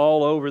living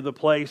all over the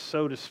place,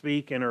 so to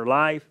speak, in her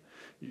life.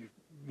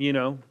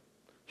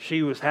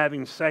 She was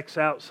having sex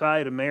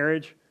outside of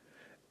marriage,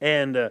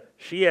 and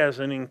she has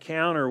an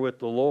encounter with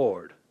the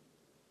Lord.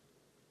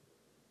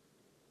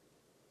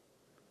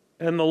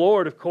 And the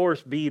Lord, of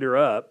course, beat her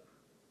up.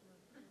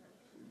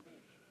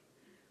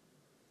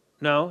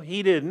 No,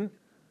 He didn't.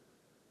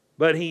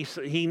 But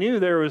he knew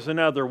there was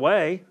another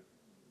way.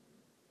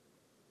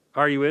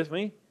 Are you with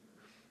me?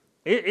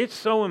 It's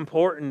so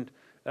important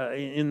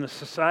in the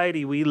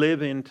society we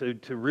live in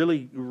to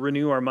really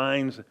renew our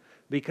minds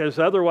because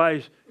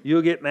otherwise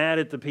you'll get mad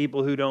at the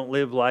people who don't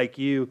live like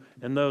you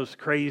and those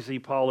crazy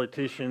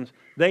politicians.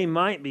 They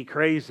might be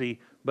crazy,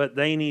 but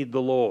they need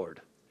the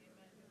Lord.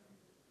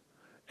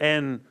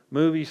 And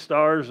movie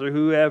stars or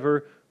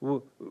whoever,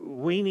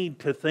 we need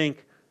to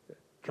think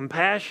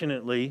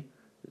compassionately.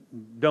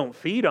 Don't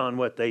feed on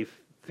what they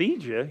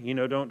feed you.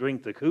 Don't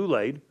drink the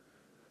Kool-Aid.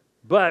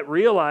 But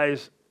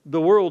realize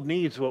the world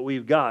needs what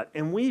we've got.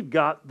 And we've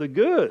got the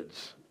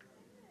goods.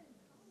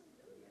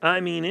 I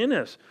mean, in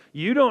us.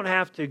 You don't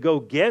have to go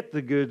get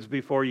the goods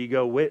before you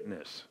go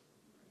witness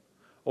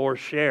or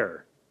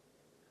share.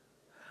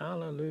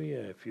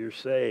 Hallelujah, if you're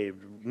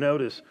saved.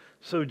 Notice,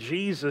 so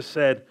Jesus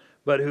said,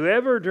 but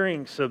whoever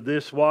drinks of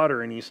this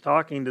water, and he's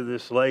talking to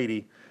this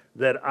lady,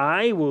 that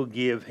I will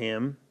give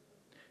him,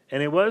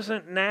 and it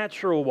wasn't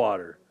natural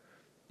water.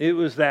 It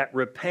was that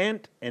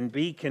repent and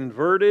be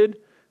converted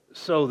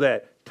so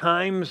that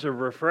times of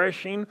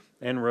refreshing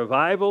and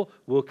revival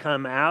will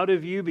come out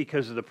of you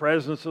because the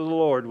presence of the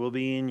Lord will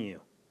be in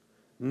you.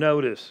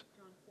 Notice,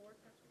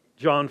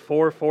 John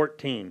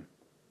 4:14.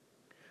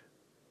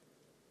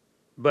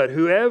 But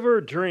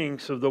whoever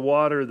drinks of the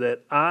water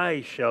that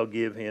I shall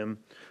give him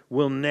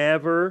will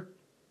never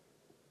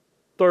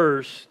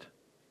thirst,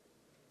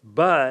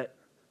 but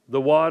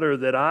the water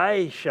that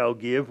I shall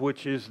give,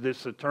 which is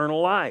this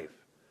eternal life,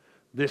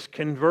 this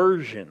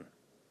conversion,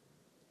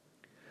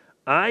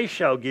 I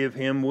shall give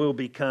him, will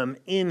become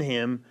in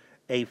him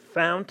a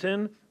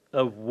fountain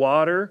of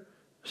water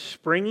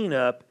springing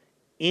up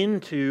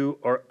into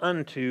or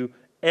unto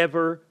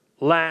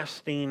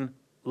everlasting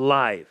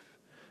life.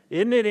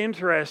 Isn't it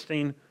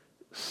interesting?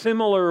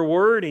 Similar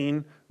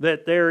wording,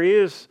 that there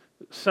is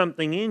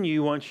something in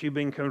you once you've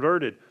been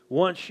converted.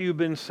 Once you've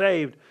been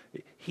saved,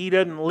 He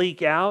doesn't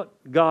leak out.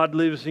 God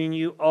lives in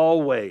you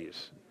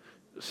always.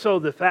 So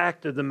the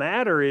fact of the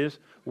matter is,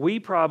 we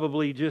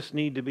probably just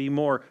need to be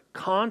more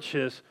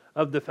conscious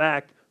of the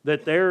fact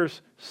that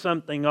there's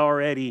something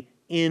already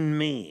in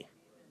me.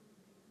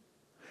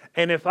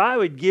 And if I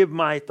would give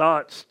my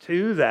thoughts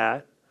to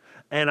that,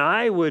 and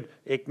I would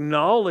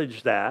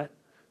acknowledge that,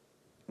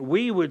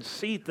 we would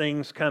see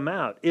things come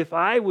out. If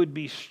I would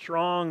be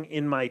strong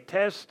in my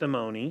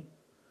testimony,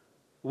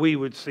 we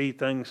would see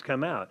things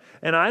come out.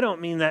 And I don't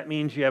mean that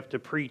means you have to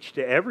preach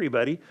to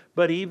everybody,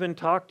 but even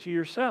talk to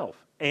yourself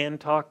and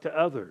talk to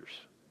others.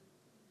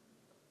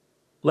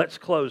 Let's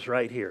close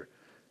right here.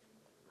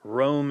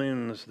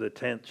 Romans, the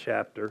 10th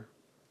chapter,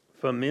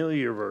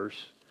 familiar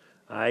verse.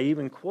 I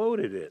even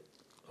quoted it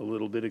a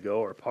little bit ago,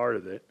 or part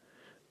of it.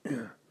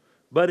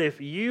 But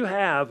if you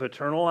have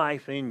eternal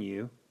life in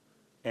you,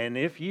 and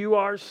if you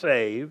are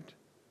saved,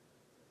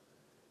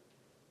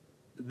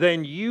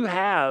 then you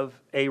have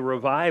a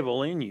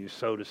revival in you,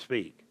 so to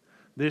speak.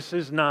 This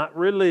is not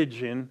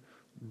religion.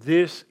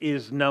 This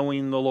is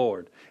knowing the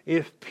Lord.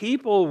 If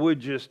people would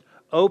just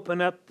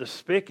open up the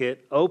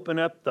spigot, open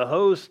up the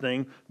hose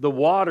thing, the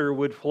water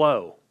would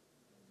flow.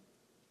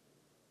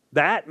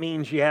 That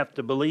means you have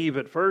to believe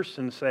at first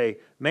and say,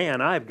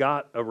 man, I've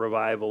got a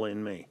revival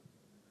in me.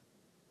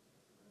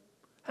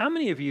 How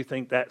many of you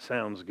think that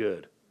sounds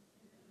good?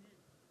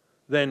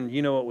 Then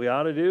you know what we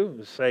ought to do?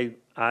 Is say,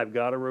 I've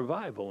got a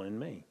revival in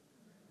me.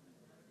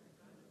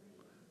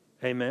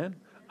 Amen.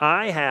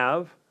 I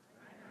have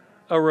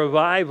a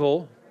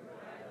revival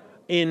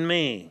in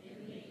me.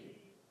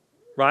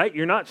 Right?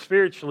 You're not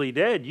spiritually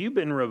dead. You've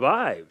been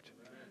revived.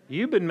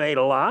 You've been made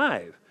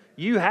alive.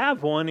 You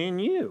have one in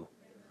you.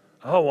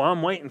 Oh,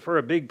 I'm waiting for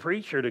a big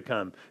preacher to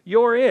come.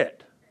 You're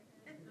it.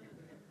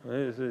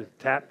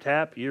 Tap,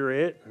 tap, you're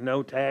it.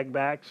 No tag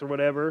backs or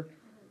whatever.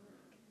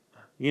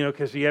 You know,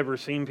 because you ever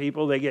seen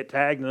people, they get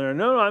tagged and they're,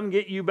 no, I'm going to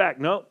get you back.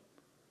 No.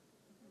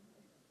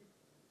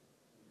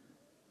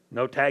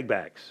 No tag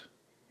backs.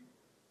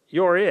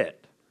 You're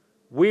it.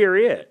 We're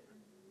it.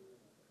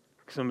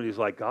 Somebody's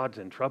like, God's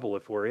in trouble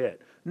if we're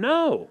it.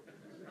 No.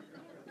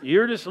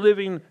 You're just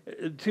living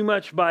too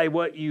much by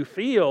what you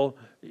feel.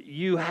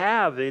 You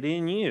have it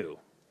in you.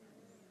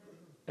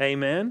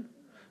 Amen?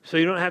 So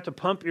you don't have to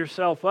pump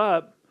yourself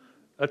up.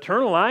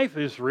 Eternal life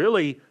is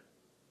really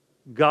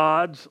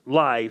God's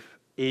life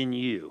in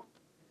you.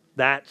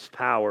 That's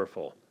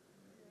powerful.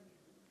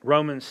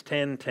 Romans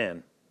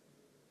 10:10.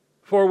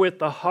 For with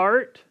the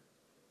heart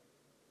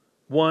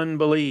one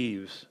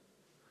believes.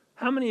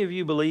 How many of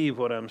you believe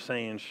what I'm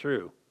saying is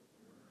true?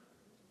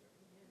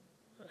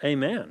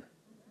 Amen.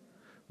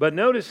 But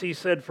notice he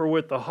said, for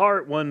with the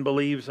heart one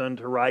believes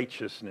unto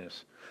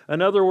righteousness.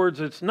 In other words,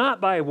 it's not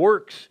by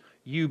works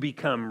you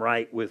become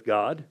right with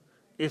God.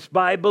 It's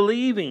by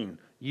believing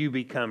you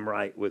become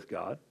right with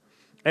God.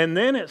 And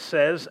then it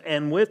says,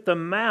 and with the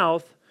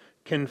mouth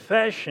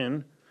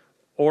confession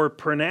or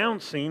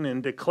pronouncing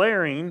and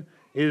declaring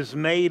is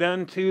made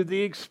unto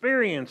the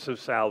experience of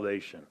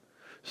salvation.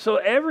 So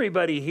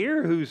everybody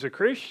here who's a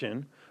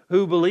Christian,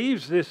 who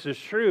believes this is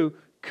true,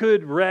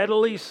 could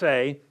readily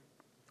say,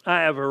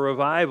 I have a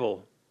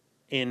revival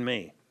in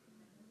me.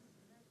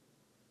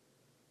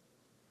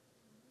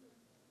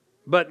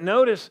 But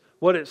notice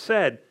what it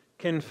said.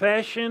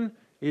 Confession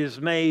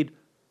is made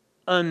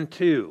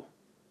unto.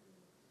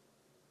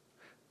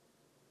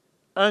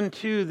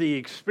 unto the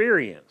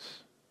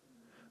experience.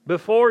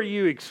 Before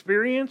you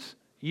experience,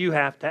 you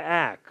have to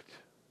act.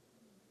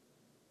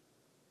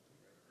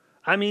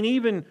 I mean,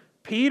 even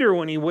Peter,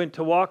 when he went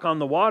to walk on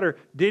the water,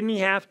 didn't he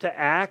have to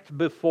act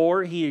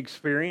before he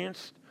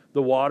experienced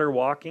the water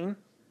walking?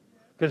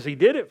 Because he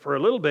did it for a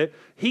little bit.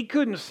 He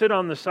couldn't sit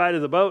on the side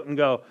of the boat and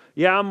go,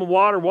 yeah, I'm a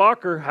water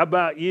walker. How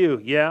about you?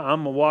 Yeah,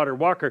 I'm a water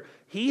walker.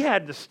 He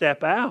had to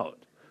step out.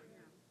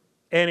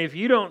 And if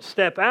you don't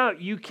step out,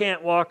 you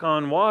can't walk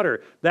on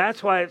water.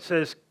 That's why it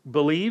says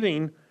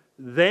believing,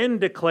 then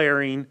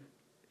declaring,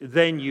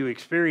 then you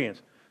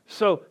experience.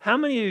 So how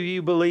many of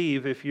you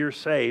believe, if you're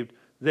saved,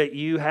 that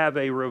you have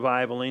a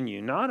revival in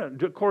you?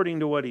 Not according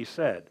to what he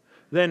said.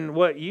 Then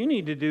what you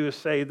need to do is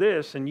say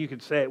this, and you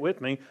could say it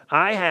with me.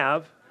 I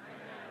have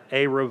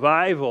a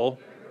revival,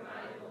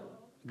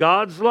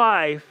 God's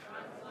life,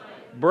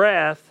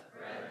 breath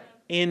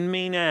in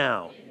me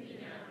now.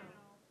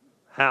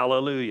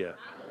 Hallelujah.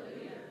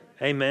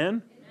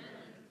 Amen.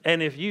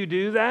 And if you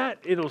do that,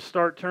 it'll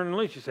start turning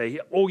loose. You say,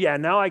 oh yeah,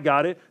 now I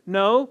got it.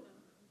 No,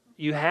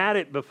 you had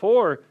it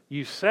before.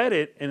 You said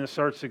it, and it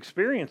starts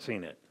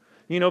experiencing it.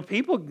 You know,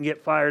 people can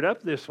get fired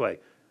up this way.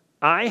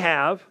 I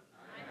have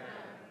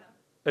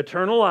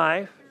eternal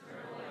life.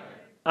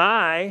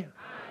 I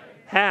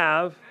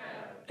have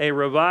a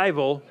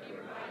revival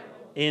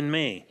in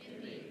me.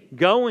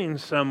 Going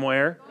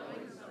somewhere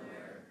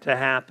to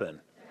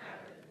happen.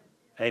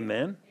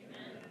 Amen.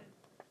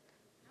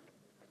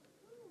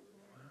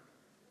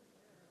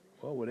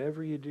 Well,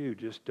 whatever you do,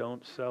 just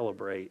don't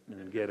celebrate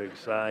and get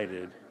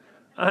excited.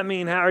 I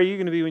mean, how are you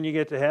going to be when you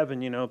get to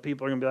heaven? You know,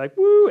 people are going to be like,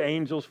 woo,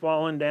 angels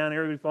falling down,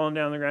 everybody falling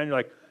down on the ground. You're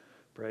like,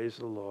 praise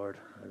the Lord.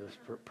 I just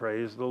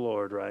praise the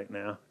Lord right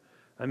now.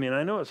 I mean,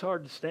 I know it's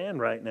hard to stand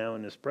right now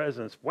in His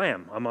presence.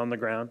 Wham, I'm on the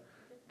ground.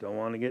 Don't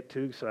want to get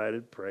too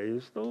excited.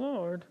 Praise the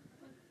Lord.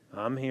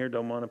 I'm here.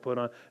 Don't want to put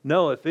on.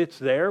 No, if it's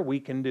there,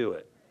 we can do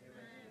it.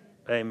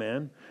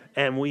 Amen.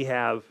 And we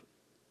have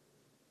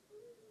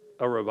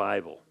a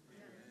revival.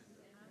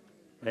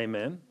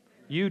 Amen.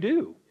 You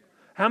do.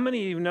 How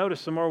many of you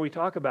notice the more we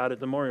talk about it,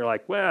 the more you're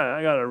like, well,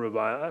 I got a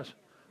revival.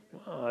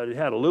 Well, I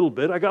had a little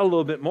bit. I got a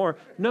little bit more.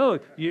 No,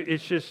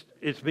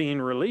 it's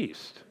being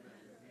released.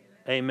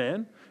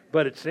 Amen.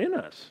 But it's in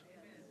us.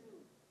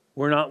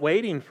 We're not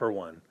waiting for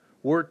one.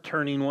 We're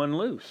turning one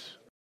loose.